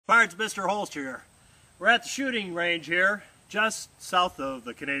Pards, Mr. Holster here. We're at the shooting range here, just south of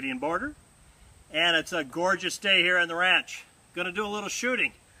the Canadian border. And it's a gorgeous day here on the ranch. Gonna do a little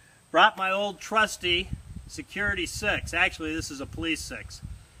shooting. Brought my old trusty Security 6. Actually, this is a Police 6.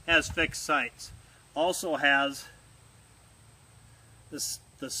 Has fixed sights. Also has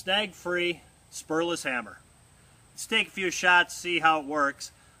the snag-free spurless hammer. Let's take a few shots, see how it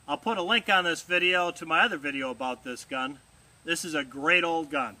works. I'll put a link on this video to my other video about this gun. This is a great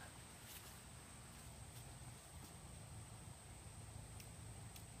old gun.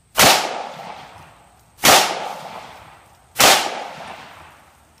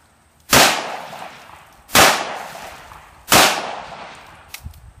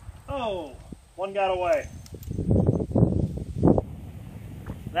 Oh, one got away.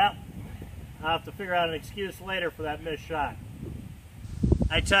 Well, I'll have to figure out an excuse later for that missed shot.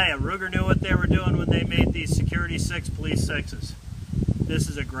 I tell you, Ruger knew what they were doing when they made these Security 6 Police 6s. This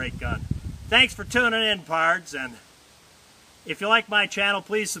is a great gun. Thanks for tuning in, Pards, and if you like my channel,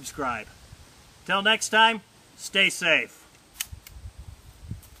 please subscribe. Till next time, stay safe.